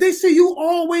yourself, if they see you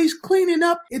always cleaning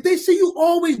up, if they see you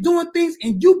always doing things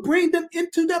and you bring them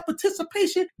into that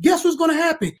participation, guess what's going to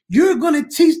happen? You're going to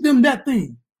teach them that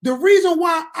thing. The reason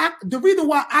why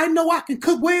I know I can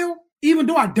cook well, even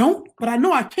though I don't, but I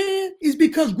know I can, is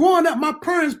because growing up, my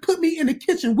parents put me in the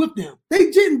kitchen with them.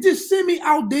 They didn't just send me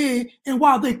out there and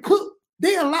while they cook,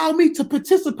 they allow me to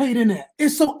participate in that.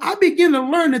 And so I begin to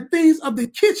learn the things of the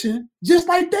kitchen just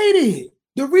like they did.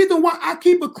 The reason why I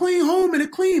keep a clean home and a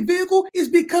clean vehicle is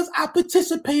because I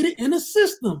participated in a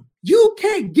system. You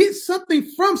can't get something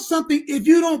from something if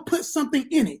you don't put something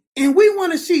in it. And we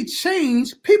want to see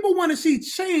change. People want to see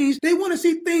change. They want to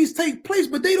see things take place,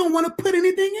 but they don't want to put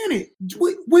anything in it.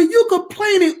 When you're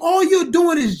complaining, all you're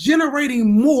doing is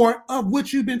generating more of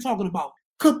what you've been talking about.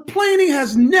 Complaining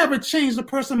has never changed a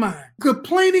person's mind.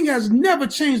 Complaining has never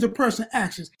changed a person's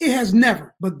actions. It has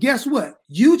never. But guess what?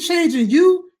 You changing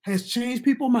you has changed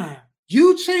people's mind.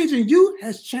 You changing you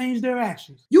has changed their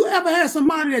actions. You ever had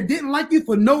somebody that didn't like you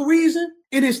for no reason?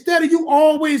 And instead of you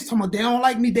always talking about they don't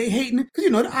like me, they hating me.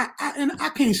 Because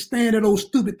I can't stand those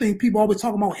stupid things people always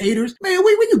talking about haters. Man,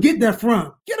 where you get that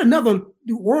from? Get another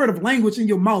word of language in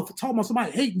your mouth for talking about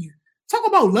somebody hating you. Talk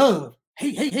about love.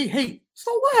 Hate.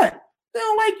 So what? They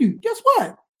don't like you. Guess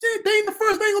what? They ain't the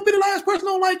first, they ain't gonna be the last person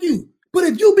don't like you. But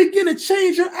if you begin to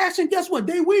change your action, guess what?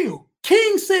 They will.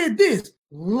 King said this: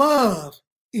 love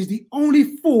is the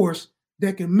only force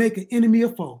that can make an enemy a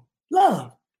foe.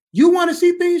 Love. You want to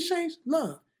see things change?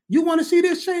 Love. You want to see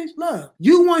this change? Love.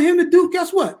 You want him to do,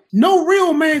 guess what? No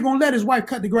real man gonna let his wife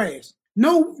cut the grass.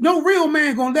 No real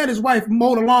man gonna let his wife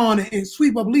mow the lawn and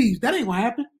sweep up leaves. That ain't gonna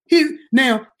happen. He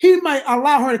might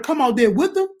allow her to come out there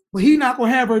with him, but he not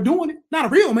gonna have her doing it. Not a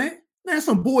real man. There's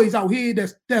some boys out here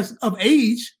that's of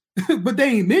age, but they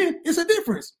ain't men. It's a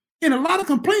difference. And a lot of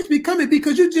complaints be coming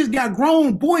because you just got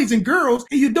grown boys and girls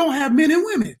and you don't have men and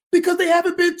women because they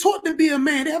haven't been taught to be a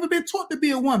man. They haven't been taught to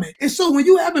be a woman. And so when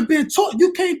you haven't been taught,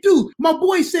 you can't do. My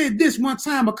boy said this one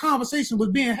time, a conversation was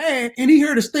being had and he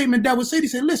heard a statement that was said. He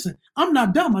said, listen, I'm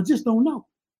not dumb. I just don't know.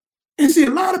 And see,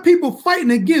 a lot of people fighting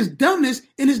against dumbness,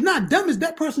 and it's not dumbness.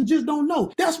 That person just don't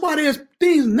know. That's why there's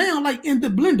things now like in the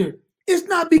blender. It's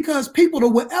not because people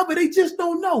or whatever, they just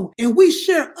don't know. And we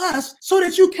share us so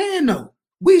that you can know.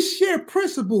 We share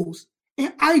principles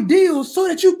and ideals so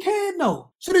that you can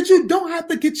know, so that you don't have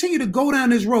to continue to go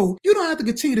down this road. You don't have to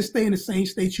continue to stay in the same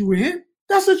state you were in.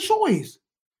 That's a choice.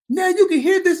 Now you can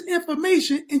hear this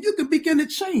information and you can begin to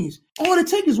change. All it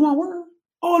takes is one word.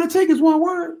 All it takes is one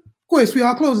word. Go ahead,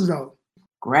 sweetheart, close this out.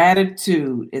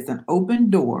 Gratitude is an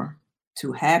open door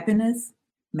to happiness,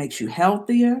 makes you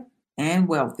healthier and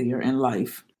wealthier in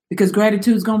life. Because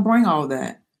gratitude is going to bring all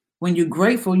that. When you're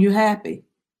grateful, you're happy.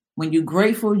 When you're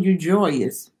grateful, you're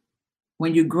joyous.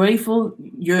 When you're grateful,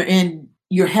 you're in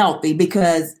you're healthy,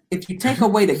 because if you take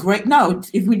away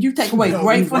if you take away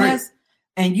gratefulness, right,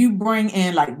 and you bring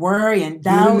in like worry and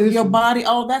doubt, your body,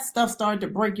 all that stuff started to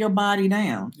break your body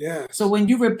down. Yeah. So when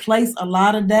you replace a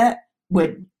lot of that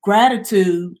with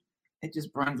gratitude, it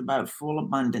just brings about a full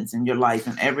abundance in your life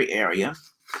in every area.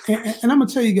 And I'm gonna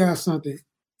tell you guys something.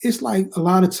 It's like a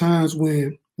lot of times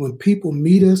when people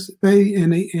meet us,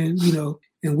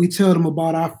 and we tell them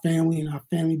about our family and our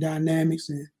family dynamics,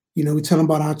 and we tell them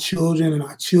about our children and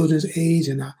our children's age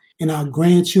and our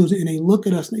grandchildren, and they look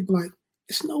at us and they be like,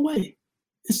 "It's no way.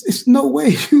 It's no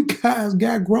way you guys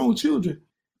got grown children.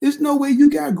 There's no way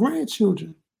you got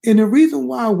grandchildren." And the reason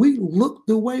why we look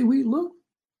the way we look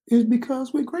is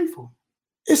because we're grateful.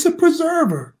 It's a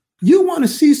preserver. You want to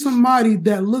see somebody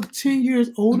that look 10 years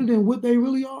older than what they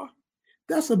really are?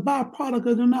 That's a byproduct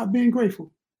of them not being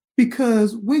grateful.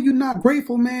 Because when you're not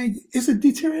grateful, man, it's a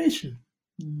deterioration.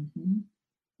 Mm-hmm.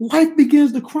 Life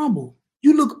begins to crumble.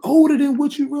 You look older than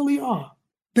what you really are.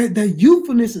 That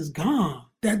youthfulness is gone.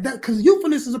 Because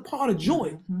youthfulness is a part of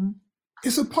joy. Mm-hmm.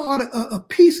 It's a part of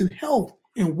peace and health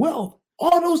and wealth.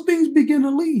 All those things begin to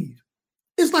leave.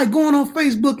 It's like going on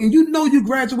Facebook and you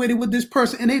graduated with this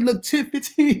person and they look 10,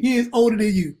 15 years older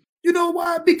than you. You know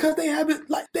why? Because they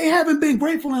haven't been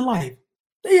grateful in life.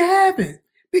 They haven't.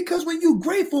 Because when you're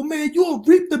grateful, man, you'll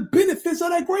reap the benefits of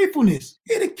that gratefulness.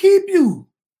 It'll keep you.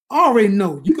 I already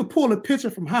know. You can pull a picture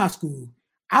from high school.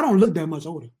 I don't look that much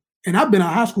older. And I've been out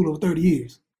of high school over 30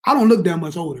 years. I don't look that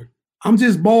much older. I'm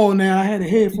just bald now. I had a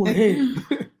head full of hair.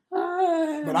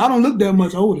 But I don't look that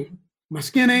much older. My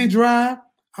skin ain't dry.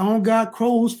 I don't got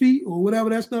crow's feet or whatever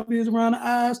that stuff is around the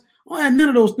eyes. I don't have none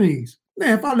of those things.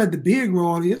 Man, if I let the beard grow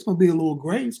on it, it's going to be a little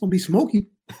gray. It's going to be smoky.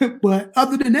 But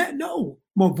other than that, no.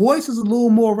 My voice is a little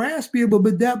more raspier,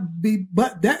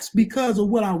 but that's because of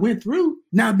what I went through.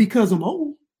 Not because I'm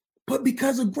old, but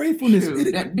because of gratefulness.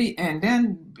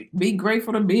 Be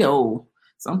grateful to be old.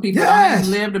 Some people don't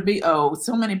even live to be old.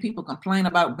 So many people complain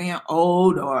about being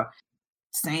old or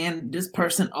saying this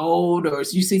person old, or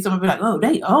you see someone be like, "Oh,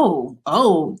 they old."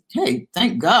 Oh, hey,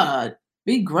 thank God.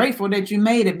 Be grateful that you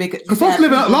made it, because folks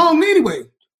live long anyway,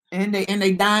 and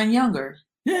they dying younger.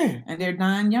 Yeah, and they're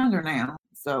dying younger now.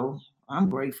 So I'm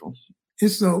grateful.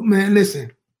 And so, man,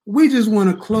 listen, we just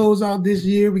want to close out this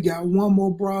year. We got one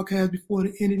more broadcast before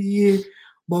the end of the year,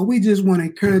 but we just want to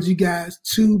encourage you guys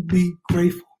to be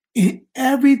grateful. In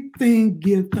everything,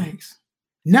 give thanks.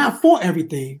 Not for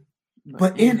everything,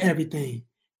 but in everything.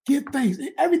 Give thanks.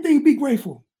 In everything, be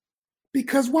grateful.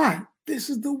 Because why? This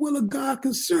is the will of God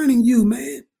concerning you,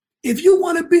 man. If you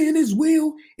want to be in his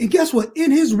will, and guess what?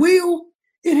 In his will,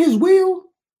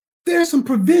 there's some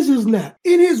provisions left.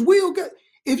 In his will,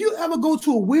 if you ever go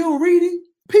to a will reading,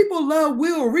 people love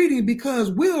will reading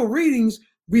because will readings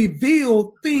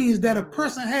reveal things that a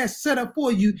person has set up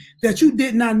for you that you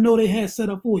did not know they had set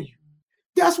up for you.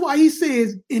 That's why he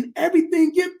says, in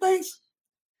everything, give thanks,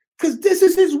 because this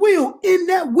is his will. In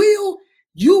that will,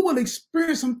 you will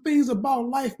experience some things about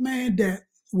life, man, that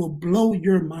will blow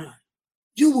your mind.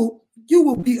 You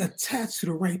will be attached to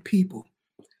the right people.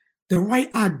 The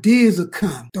right ideas will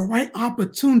come. The right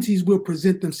opportunities will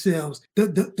present themselves.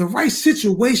 The right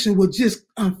situation will just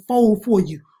unfold for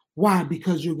you. Why?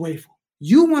 Because you're grateful.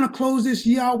 You want to close this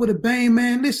year out with a bang,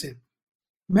 man? Listen,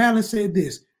 Madeline said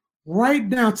this.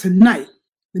 Write down tonight.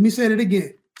 Let me say it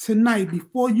again. Tonight,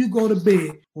 before you go to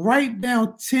bed, write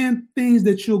down 10 things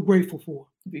that you're grateful for.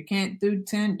 If you can't do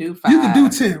 10, do 5. You can do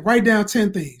 10. Write down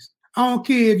 10 things. I don't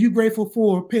care if you're grateful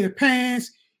for a pair of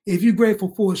pants, if you're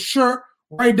grateful for a shirt,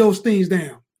 write those things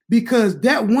down. Because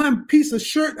that one piece of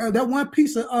shirt, that one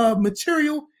piece of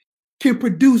material can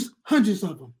produce hundreds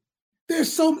of them.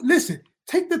 Listen,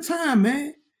 take the time,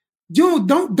 man.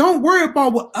 Don't worry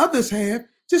about what others have.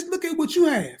 Just look at what you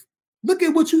have. Look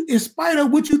at what in spite of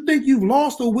what you think you've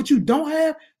lost or what you don't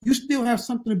have, you still have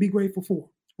something to be grateful for.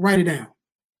 Write it down.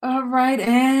 All right.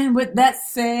 And with that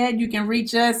said, you can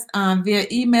reach us via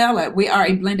email at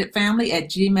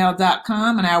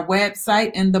weareablenderfamily@gmail.com and our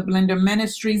website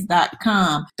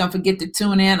intheblenderministries.com. Don't forget to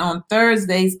tune in on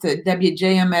Thursdays to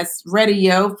WJMS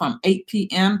Radio from 8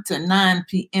 p.m. to 9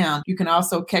 p.m. You can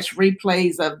also catch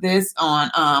replays of this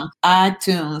on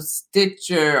iTunes,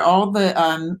 Stitcher, all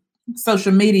the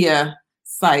social media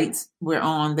sites. We're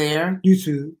on there.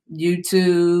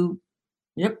 YouTube.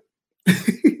 Yep.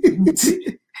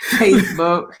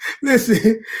 Facebook.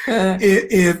 Listen,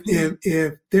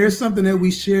 if there's something that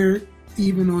we shared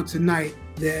even on tonight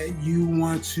that you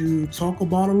want to talk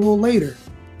about a little later,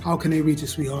 how can they reach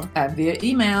us, sweetheart? Via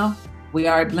email.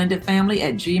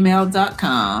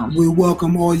 weareablenderfamily@gmail.com. We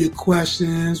welcome all your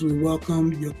questions. We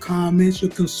welcome your comments,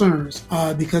 your concerns,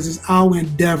 because it's our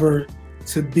endeavor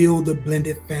to build the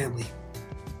blended family,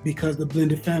 because the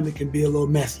blended family can be a little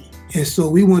messy. And so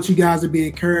we want you guys to be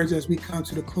encouraged as we come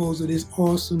to the close of this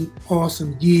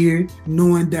awesome year,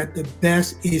 knowing that the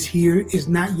best is here. It's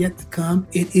not yet to come.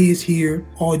 It is here.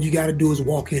 All you got to do is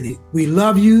walk in it. We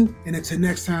love you. And until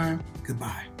next time,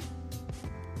 goodbye.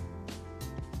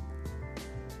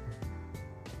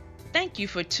 Thank you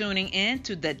for tuning in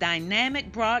to the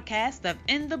dynamic broadcast of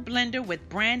In the Blender with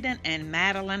Brandon and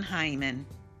Madeline Hyman.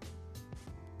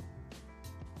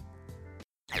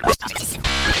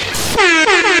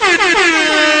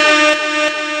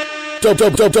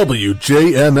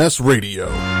 WJMS Radio.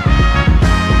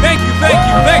 Thank you.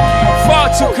 Far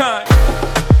too kind.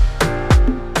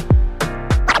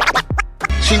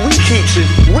 See, we keeps it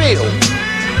real.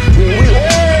 We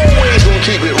always gonna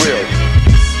keep it real.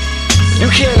 You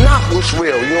can't knock what's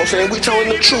real, you know what I'm saying? We telling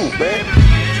the truth, man.